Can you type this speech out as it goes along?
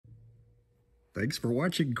Thanks for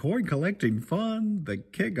watching Coin Collecting Fun, the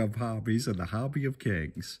king of hobbies and the hobby of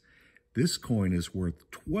kings. This coin is worth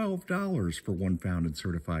 $12 for one found and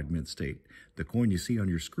certified mint state. The coin you see on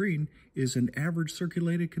your screen is in average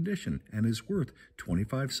circulated condition and is worth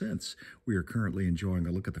 25 cents. We are currently enjoying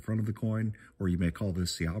a look at the front of the coin, or you may call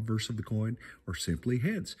this the obverse of the coin, or simply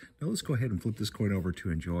heads. Now let's go ahead and flip this coin over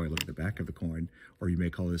to enjoy a look at the back of the coin, or you may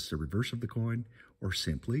call this the reverse of the coin, or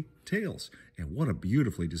simply tails. And what a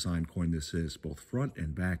beautifully designed coin this is, both front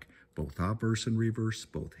and back, both obverse and reverse,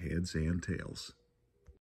 both heads and tails.